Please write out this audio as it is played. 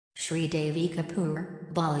Sridevi Kapoor,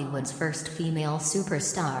 Bollywood's first female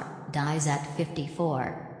superstar, dies at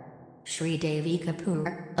 54. Sridevi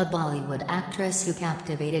Kapoor, a Bollywood actress who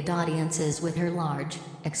captivated audiences with her large,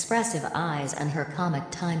 expressive eyes and her comic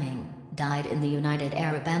timing, died in the United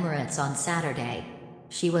Arab Emirates on Saturday.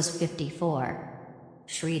 She was 54.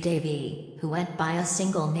 Sridevi, who went by a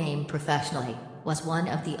single name professionally, was one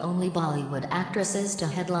of the only Bollywood actresses to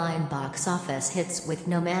headline box office hits with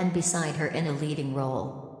no man beside her in a leading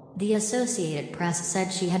role. The Associated Press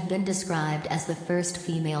said she had been described as the first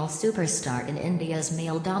female superstar in India's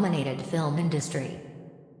male-dominated film industry.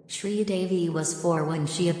 Sridevi was 4 when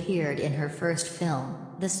she appeared in her first film,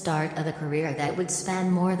 the start of a career that would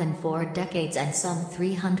span more than 4 decades and some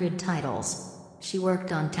 300 titles. She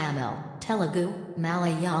worked on Tamil, Telugu,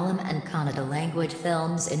 Malayalam and Kannada language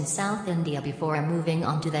films in South India before moving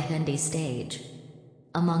on to the Hindi stage.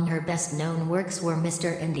 Among her best-known works were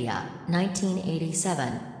Mr. India,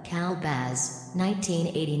 1987, Kalbaz,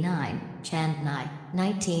 1989, Chandnai,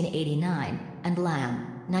 1989, and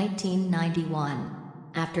Lamb, 1991.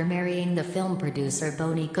 After marrying the film producer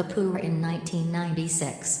Boney Kapoor in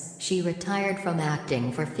 1996, she retired from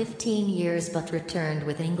acting for 15 years but returned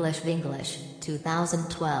with English Vinglish,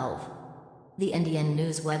 2012. The Indian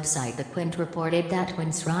news website The Quint reported that when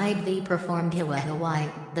Sridevi performed Hiwa Hawaii,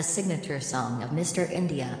 the signature song of Mr.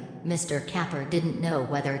 India, Mr. Kapoor didn't know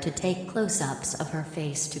whether to take close-ups of her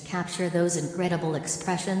face to capture those incredible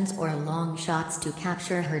expressions or long shots to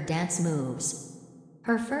capture her dance moves.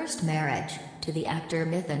 Her first marriage, to the actor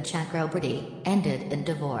Mithun Chakraborty, ended in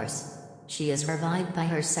divorce. She is survived by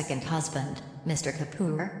her second husband, Mr.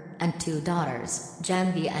 Kapoor, and 2 daughters,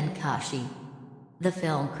 Janvi and Kashi. The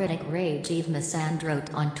film critic Rajiv Masand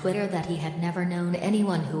wrote on Twitter that he had never known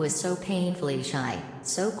anyone who was so painfully shy,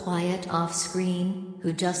 so quiet off-screen,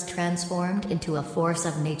 who just transformed into a force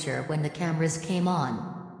of nature when the cameras came on.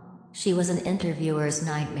 She was an interviewer's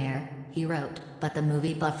nightmare, he wrote, but the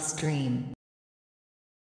movie buff's dream.